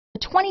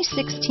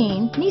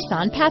2016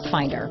 Nissan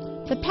Pathfinder.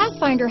 The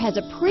Pathfinder has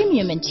a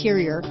premium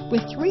interior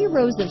with 3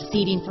 rows of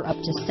seating for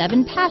up to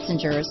 7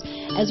 passengers,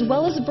 as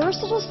well as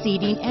versatile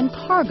seating and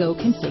cargo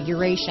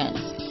configurations.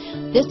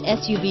 This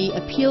SUV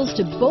appeals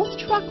to both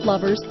truck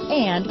lovers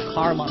and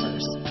car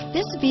lovers.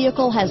 This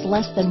vehicle has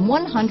less than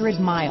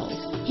 100 miles.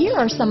 Here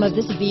are some of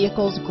this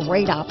vehicle's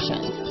great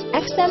options: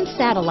 XM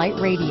satellite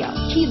radio,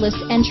 keyless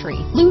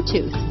entry,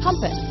 Bluetooth,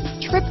 compass,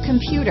 trip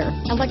computer,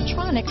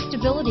 electronic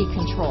stability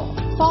control,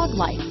 fog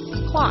lights,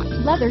 clock,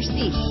 leather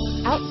seats,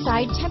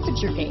 outside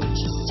temperature gauge,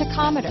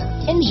 tachometer,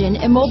 engine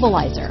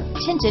immobilizer,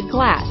 tinted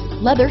glass,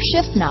 leather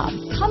shift knob.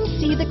 Come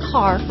see the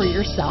car for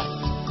yourself.